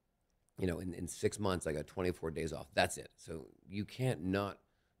 So, in 6 months, I got 24 days off. That's it. So you can't not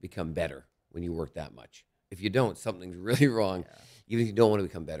become better when you work that much. If you don't, something's really wrong. Yeah. Even if you don't want to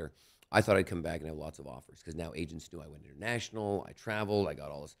become better. I thought I'd come back and have lots of offers because now agents knew I went international. I traveled. I got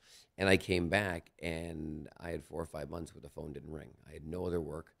all this. And I came back and I had 4 or 5 months where the phone didn't ring. I had no other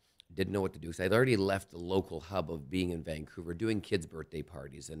work. Didn't know what to do. So I'd already left the local hub of being in Vancouver, doing kids' birthday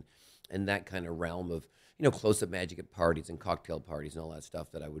parties and that kind of realm of, close-up magic at parties and cocktail parties and all that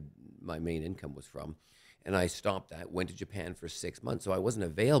stuff that my main income was from. And I stopped that, went to Japan for 6 months. So I wasn't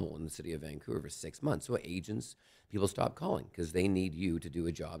available in the city of Vancouver for 6 months. So agents, people stopped calling because they need you to do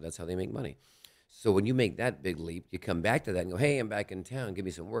a job. That's how they make money. So when you make that big leap, you come back to that and go, hey, I'm back in town. Give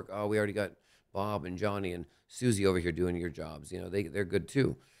me some work. Oh, we already got Bob and Johnny and Susie over here doing your jobs. They're good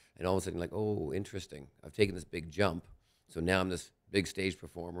too. And all of a sudden, like, oh, interesting. I've taken this big jump. So now I'm this big stage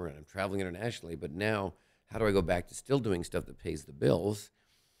performer and I'm traveling internationally. But now, how do I go back to still doing stuff that pays the bills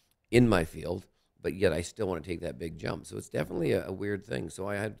in my field, but yet I still want to take that big jump? So it's definitely a weird thing. So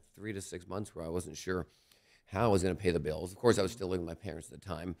I had 3 to 6 months where I wasn't sure how I was going to pay the bills. Of course, I was still living with my parents at the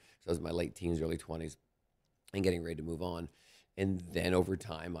time. So I was in my late teens, early 20s, and getting ready to move on. And then over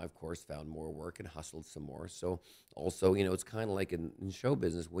time, I, of course, found more work and hustled some more. So also, it's kind of like in show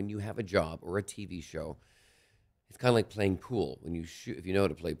business, when you have a job or a TV show, it's kind of like playing pool. When you shoot, if you know how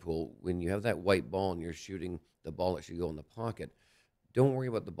to play pool, when you have that white ball and you're shooting the ball that should go in the pocket, don't worry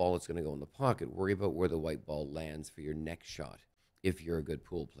about the ball that's going to go in the pocket. Worry about where the white ball lands for your next shot if you're a good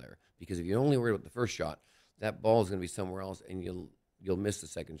pool player. Because if you only worry about the first shot, that ball is going to be somewhere else and you'll miss the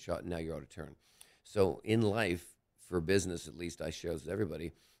second shot and now you're out of turn. So in life, for business, at least I share with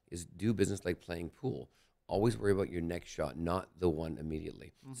everybody, is do business like playing pool. Always worry about your next shot, not the one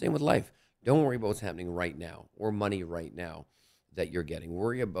immediately. Mm-hmm. Same with life. Don't worry about what's happening right now or money right now that you're getting.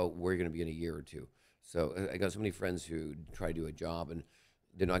 Worry about where you're going to be in a year or two. So I got so many friends who try to do a job and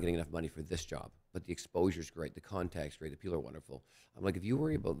they're not getting enough money for this job, but the exposure's great, the contact's great, the people are wonderful. I'm like, if you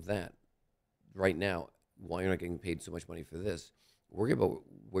worry about that right now, why you're not getting paid so much money for this, worry about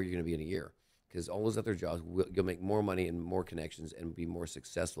where you're going to be in a year. Because all those other jobs, you'll make more money and more connections and be more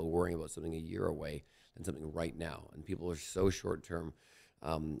successful worrying about something a year away than something right now. And people are so short term,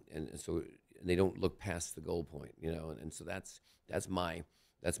 and they don't look past the goal point, And so that's my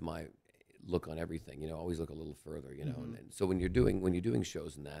look on everything, always look a little further, Mm-hmm. And so when you're doing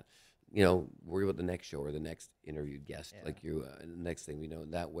shows and that, worry about the next show or the next interviewed guest, like you, and the next thing,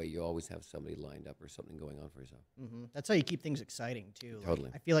 that way you always have somebody lined up or something going on for yourself. Mm-hmm. That's how you keep things exciting too.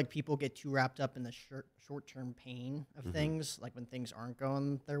 Totally. I feel like people get too wrapped up in the short-term pain of Mm-hmm. things, like when things aren't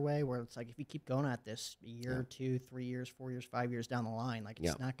going their way, where it's like, if you keep going at this a year, 2, 3 years, 4 years, 5 years down the line, like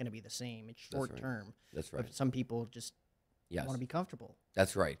it's not going to be the same. It's short-term. That's right. But some people just want to be comfortable.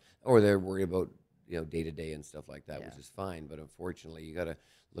 That's right. Or they're worried about day to day and stuff like that, which is fine. But unfortunately, you got to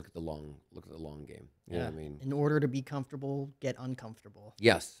look at the long game. You know what I mean? In order to be comfortable, get uncomfortable.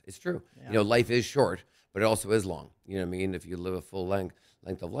 Yes, it's true. Yeah. Life is short, but it also is long. You know what I mean? If you live a full length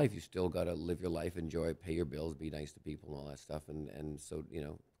of life, you still got to live your life, enjoy it, pay your bills, be nice to people, and all that stuff. And so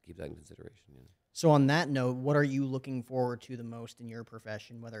keep that in consideration. So on that note, what are you looking forward to the most in your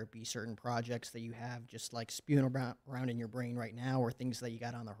profession, whether it be certain projects that you have just like spewing around in your brain right now or things that you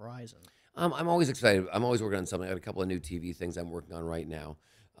got on the horizon? I'm always excited. I'm always working on something. I got a couple of new TV things I'm working on right now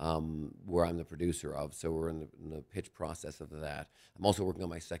where I'm the producer of. So we're in the pitch process of that. I'm also working on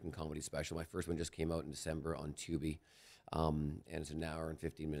my second comedy special. My first one just came out in December on Tubi. And it's an hour and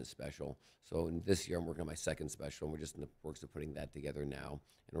 15-minute special. So this year I'm working on my second special, and we're just in the works of putting that together now.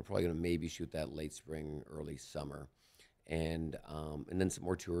 And we're probably going to maybe shoot that late spring, early summer. And then some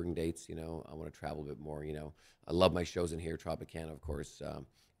more touring dates, I want to travel a bit more, I love my shows in here, Tropicana, of course,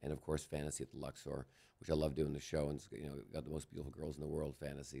 and of course Fantasy at the Luxor, which I love doing the show, and got the most beautiful girls in the world,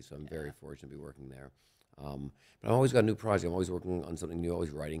 Fantasy, so I'm very fortunate to be working there. But I've always got a new project. I'm always working on something new,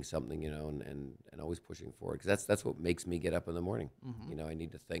 always writing something, and always pushing forward, because that's what makes me get up in the morning. Mm-hmm. I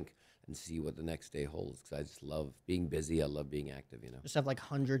need to think and see what the next day holds, because I just love being busy. I love being active, Just have like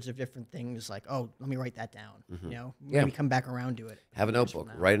hundreds of different things, like, oh, let me write that down, Mm-hmm. Maybe come back around to it. Have a notebook,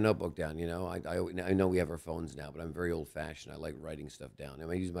 write a notebook down, I know we have our phones now, but I'm very old-fashioned. I like writing stuff down.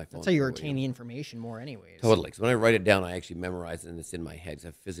 I use my phone. That's how you retain the information more anyways. Totally, because when I write it down, I actually memorize it, and it's in my head, because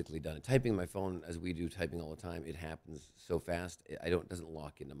I've physically done it. Typing my phone, as we do typing all the time, it happens so fast, it doesn't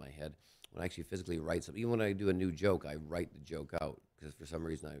lock into my head. When I actually physically physically write something. Even when I do a new joke, I write the joke out because for some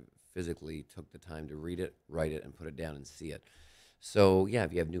reason I physically took the time to read it, write it, and put it down and see it. So yeah,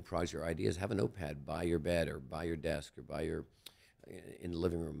 if you have new projects or ideas, have a notepad by your bed or by your desk or by your in the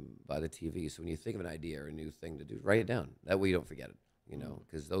living room by the TV. So when you think of an idea or a new thing to do, write it down. That way you don't forget it.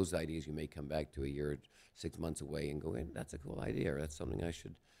 Because those ideas you may come back to a year, 6 months away, and go, hey, that's a cool idea, or that's something I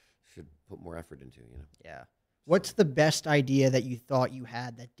should put more effort into. Yeah. What's the best idea that you thought you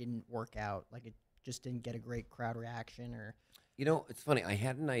had that didn't work out? Like it just didn't get a great crowd reaction, or? It's funny. I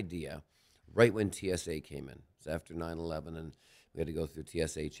had an idea right when TSA came in. It was after 9/11, and we had to go through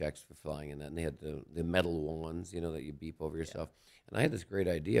TSA checks for flying and that. And they had the metal wands, that you beep over yourself. Yeah. And I had this great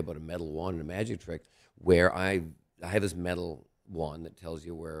idea about a metal wand and a magic trick where I have this metal wand that tells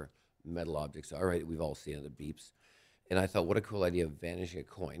you where metal objects are, right? We've all seen it, the beeps. And I thought, what a cool idea of vanishing a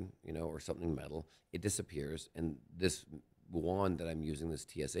coin, or something metal. It disappears, and this wand that I'm using, this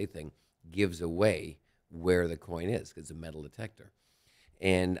TSA thing, gives away where the coin is because it's a metal detector.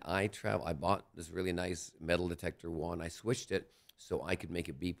 And I bought this really nice metal detector wand. I switched it so I could make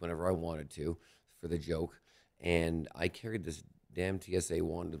it beep whenever I wanted to for the joke. And I carried this damn TSA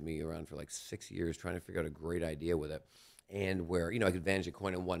wand with me around for like 6 years trying to figure out a great idea with it. And where, I could vanish a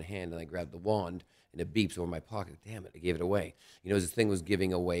coin in one hand, and I grabbed the wand, and it beeps over my pocket. Damn it, I gave it away. This thing was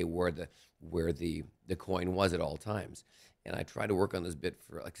giving away where the coin was at all times. And I tried to work on this bit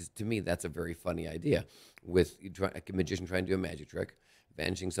because to me, that's a very funny idea. With a magician trying to do a magic trick,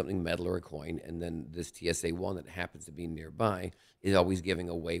 vanishing something metal or a coin, and then this TSA wand that happens to be nearby is always giving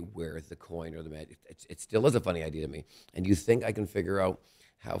away where the coin or the magic. It still is a funny idea to me. And you think I can figure out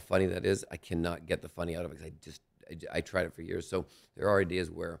how funny that is? I cannot get the funny out of it because I tried it for years. So there are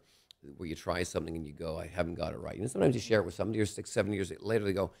ideas where you try something and you go, I haven't got it right. Sometimes you share it with somebody, or 6, 7 years later,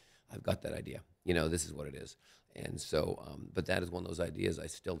 they go, I've got that idea. This is what it is. And so, but that is one of those ideas I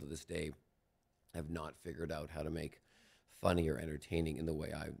still to this day have not figured out how to make funny or entertaining in the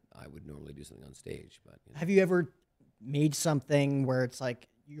way I would normally do something on stage. But have you ever made something where it's like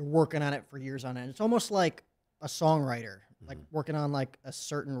you're working on it for years on end? It's almost like a songwriter, like working on like a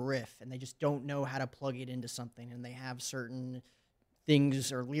certain riff, and they just don't know how to plug it into something, and they have certain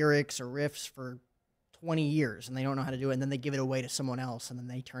things or lyrics or riffs for 20 years, and they don't know how to do it, and then they give it away to someone else, and then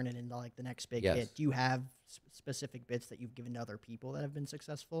they turn it into like the next big hit. Do you have specific bits that you've given to other people that have been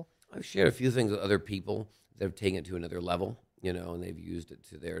successful? I've shared a few things with other people that have taken it to another level, and they've used it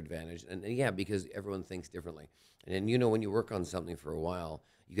to their advantage. And yeah, because everyone thinks differently. And then, when you work on something for a while,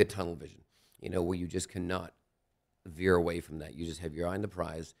 you get tunnel vision, where you just cannot veer away from that. You just have your eye on the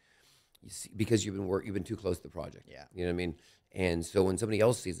prize, because you've been too close to the project. Yeah. You know what I mean? And so when somebody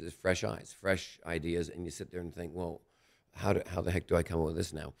else sees it, it's fresh eyes, fresh ideas, and you sit there and think, well, how the heck do I come up with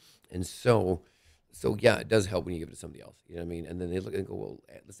this now? And so yeah, it does help when you give it to somebody else. You know what I mean? And then they look and go, well,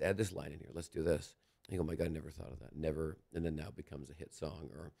 let's add this line in here. Let's do this. And you go, oh my God, I never thought of that. Never. And then now it becomes a hit song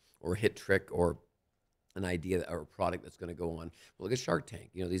or a hit trick or an idea or a product that's going to go on. Well, look at Shark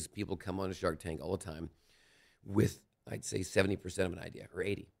Tank. These people come on to Shark Tank all the time with, I'd say, 70% of an idea or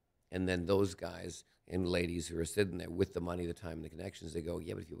 80. And then those guys and ladies who are sitting there with the money, the time, and the connections, they go,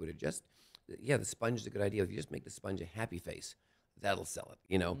 yeah, but if you would have the sponge is a good idea. If you just make the sponge a happy face, that'll sell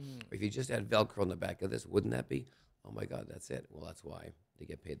it, Or if you just add Velcro on the back of this, wouldn't that be? Oh my God, that's it. Well, that's why they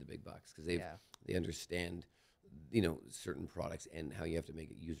get paid the big bucks, because they understand, certain products and how you have to make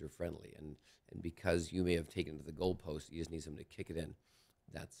it user friendly. And because you may have taken it to the goalpost, you just need someone to kick it in.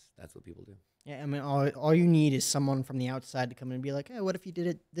 That's what people do. Yeah, I mean, all you need is someone from the outside to come in and be like, hey, what if you did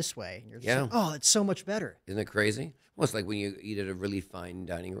it this way? And you're just like, oh, it's so much better. Isn't it crazy? Well, it's like when you eat at a really fine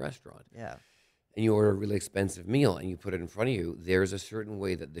dining restaurant. Yeah. And you order a really expensive meal and you put it in front of you, there's a certain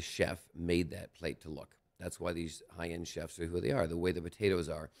way that the chef made that plate to look. That's why these high-end chefs are who they are, the way the potatoes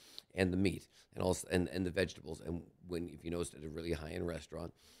are and the meat and also and the vegetables. And if you notice at a really high-end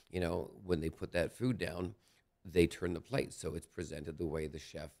restaurant, when they put that food down, they turn the plate so it's presented the way the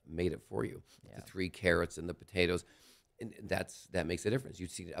chef made it for you. Yeah. The 3 carrots and the potatoes, and that makes a difference. You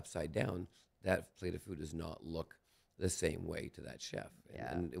see it upside down, that plate of food does not look the same way to that chef.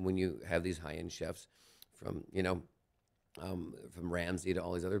 Yeah. And when you have these high-end chefs from from Ramsay to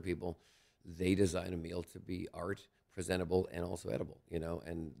all these other people, they design a meal to be art, presentable, and also edible,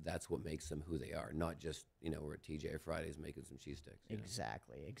 and that's what makes them who they are, not just, we're at TJ Fridays making some cheese sticks.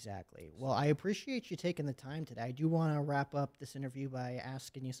 Exactly. Well, I appreciate you taking the time today. I do want to wrap up this interview by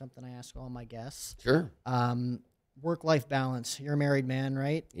asking you something I ask all my guests. Sure. Work-life balance. You're a married man,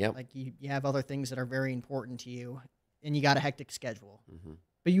 right? Yeah. Like you have other things that are very important to you, and you got a hectic schedule. Mm-hmm.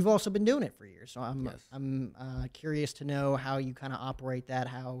 But you've also been doing it for years, so I'm Yes. curious to know how you kind of operate that,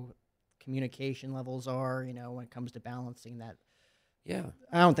 how communication levels are, when it comes to balancing that Yeah.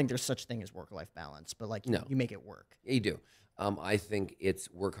 I don't think there's such thing as work-life balance, but like No. you make it work. Yeah, you do. I think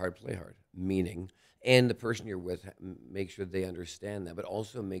it's work hard, play hard, meaning, and the person you're with, make sure they understand that, but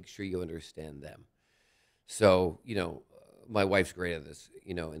also make sure you understand them. So, my wife's great at this,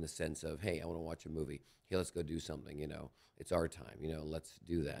 in the sense of, hey, I want to watch a movie. Hey, let's go do something, it's our time, let's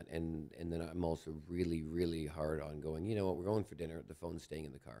do that. And then I'm also really, really hard on going, you know what, we're going for dinner. The phone's staying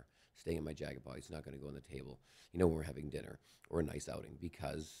in the car, staying in my jacket pocket. It's not going to go on the table, when we're having dinner or a nice outing,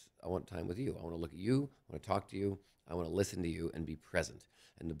 because I want time with you. I want to look at you. I want to talk to you. I want to listen to you and be present.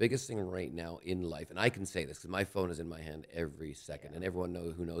 And the biggest thing right now in life, and I can say this because my phone is in my hand every second, and everyone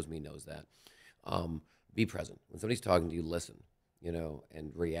who knows me knows that. Be present. When somebody's talking to you, listen,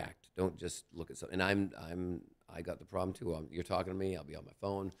 and react. Don't just look at something. And I got the problem too. You're talking to me, I'll be on my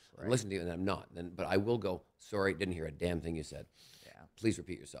phone. Right. I'm listening to you, and I'm not. But I will go, sorry, didn't hear a damn thing you said. Yeah. Please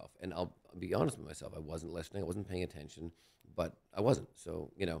repeat yourself. And I'll be honest with myself. I wasn't listening. I wasn't paying attention, but I wasn't.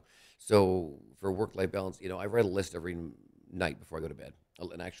 So, so for work-life balance, I write a list every night before I go to bed,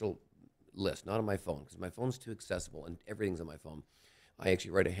 an actual list, not on my phone, because my phone's too accessible and everything's on my phone. I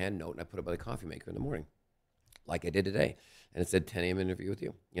actually write a hand note and I put it by the coffee maker in the morning, like I did today. And it said 10 a.m. interview with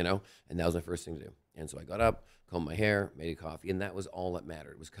you, and that was my first thing to do. And so I got up, combed my hair, made a coffee, and that was all that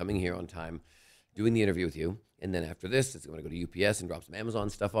mattered. It was coming here on time, doing the interview with you, and then after this, I'm going to go to UPS and drop some Amazon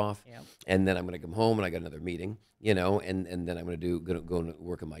stuff off, and then I'm going to come home and I got another meeting, and then I'm going to go and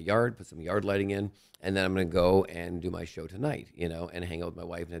work in my yard, put some yard lighting in, and then I'm going to go and do my show tonight, and hang out with my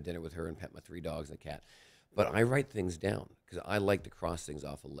wife and have dinner with her and pet my 3 dogs and a cat. But I write things down because I like to cross things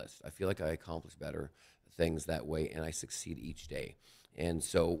off a list. I feel like I accomplish better things that way, and I succeed each day. And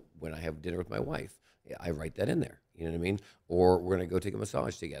so when I have dinner with my wife, I write that in there. You know what I mean? Or we're going to go take a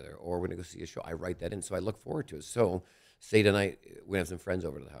massage together, or we're going to go see a show. I write that in, so I look forward to it. So say tonight we have some friends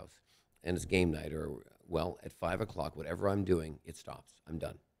over to the house, and it's game night, or, well, at 5 o'clock, whatever I'm doing, it stops. I'm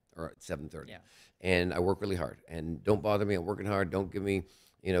done. Or at 7:30. Yeah. And I work really hard. And don't bother me. I'm working hard. Don't give me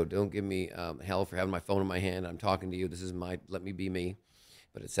hell for having my phone in my hand. I'm talking to you. Let me be me.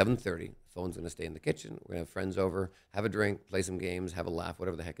 But at 7:30, the phone's going to stay in the kitchen. We're going to have friends over, have a drink, play some games, have a laugh,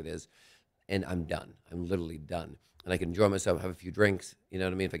 whatever the heck it is. And I'm done. I'm literally done. And I can enjoy myself, have a few drinks. You know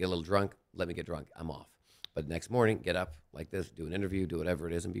what I mean? If I get a little drunk, let me get drunk. I'm off. But next morning, get up like this, do an interview, do whatever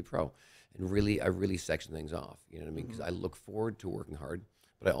it is, and be pro. And I really section things off. You know what I mean? Because I look forward to working hard,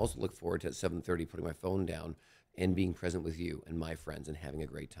 but I also look forward to at 7:30 putting my phone down and being present with you and my friends and having a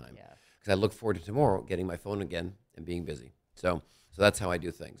great time. Because I look forward to tomorrow getting my phone again and being busy. So that's how I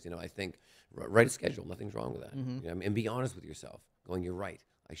do things. I think write a schedule. Nothing's wrong with that. And be honest with yourself. Going, you're right.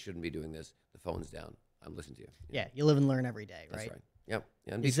 I shouldn't be doing this. The phone's down. I'm listening to you. Yeah, you live and learn every day, right? That's right. Yep.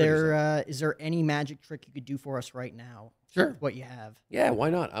 Yeah, is there any magic trick you could do for us right now? Sure. What you have? Yeah, why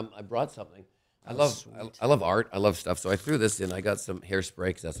not? I brought something. I love art. I love stuff. So I threw this in. I got some hairspray,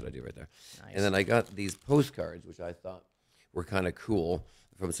 because that's what I do right there. Nice. And then I got these postcards, which I thought were kind of cool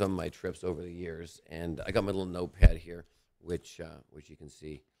from some of my trips over the years. And I got my little notepad here, which you can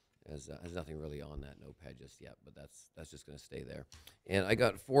see has nothing really on that notepad just yet, but that's just going to stay there. And I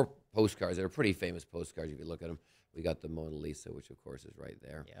got 4 postcards that are pretty famous postcards if you look at them. We got the Mona Lisa, which of course is right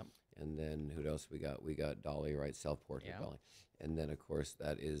there. Yep. And then who else we got? We got Dolly, right? Self-portrait Dolly. And then of course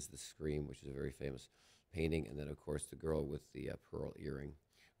that is the Scream, which is a very famous painting. And then of course the girl with the pearl earring,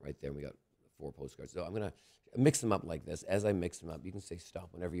 right there. And we got 4 postcards. So I'm gonna mix them up like this. As I mix them up, you can say stop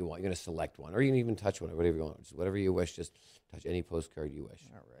whenever you want. You're gonna select one, or you can even touch one, or whatever you want. Just whatever you wish. Just touch any postcard you wish.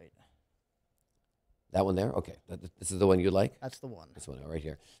 All right. That one there? Okay. This is the one you like? That's the one. This one right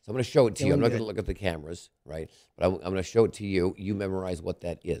here. So I'm going to show it to you. I'm not going to look at the cameras, right? But I'm going to show it to you. You memorize what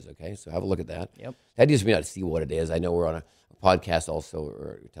that is, okay? So have a look at that. Yep. That gives me not to see what it is. I know we're on a podcast also,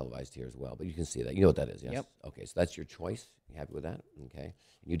 or televised here as well, but you can see that. You know what that is, yes? Yep. Okay, so that's your choice. You happy with that? Okay.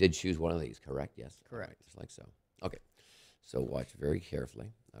 You did choose one of these, correct? Yes? Correct. Right, just like so. Okay. So watch very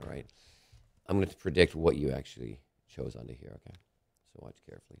carefully, all right? I'm going to predict what you actually chose onto here, okay? So watch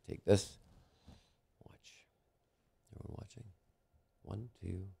carefully. Take this. Everyone watching? 1, 2,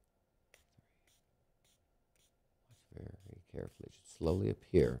 3. Watch very carefully. It should slowly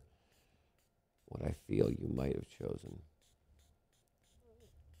appear what I feel you might have chosen.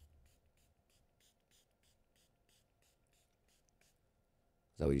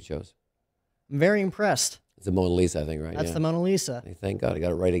 Is that what you chose? I'm very impressed. It's the Mona Lisa, I think, right? That's the Mona Lisa. Hey, thank God. I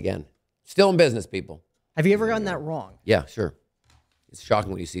got it right again. Still in business, people. Have you ever gotten that wrong? Yeah, sure. It's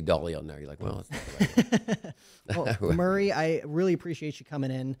shocking when you see Dolly on there. You're like, well, that's not the right one. Well, Murray, I really appreciate you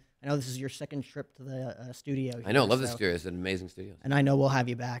coming in. I know this is your second trip to the studio here, I know. I love the studio. It's an amazing studio. And I know we'll have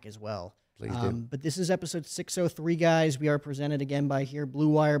you back as well. Please do. But this is episode 603, guys. We are presented again by here, Blue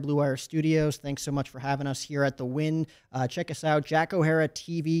Wire Studios. Thanks so much for having us here at the Win. Check us out, Jack O'Hara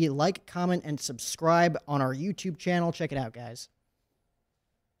TV. Like, comment, and subscribe on our YouTube channel. Check it out, guys.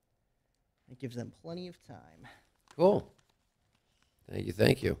 It gives them plenty of time. Cool.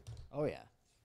 Thank you. Oh, yeah.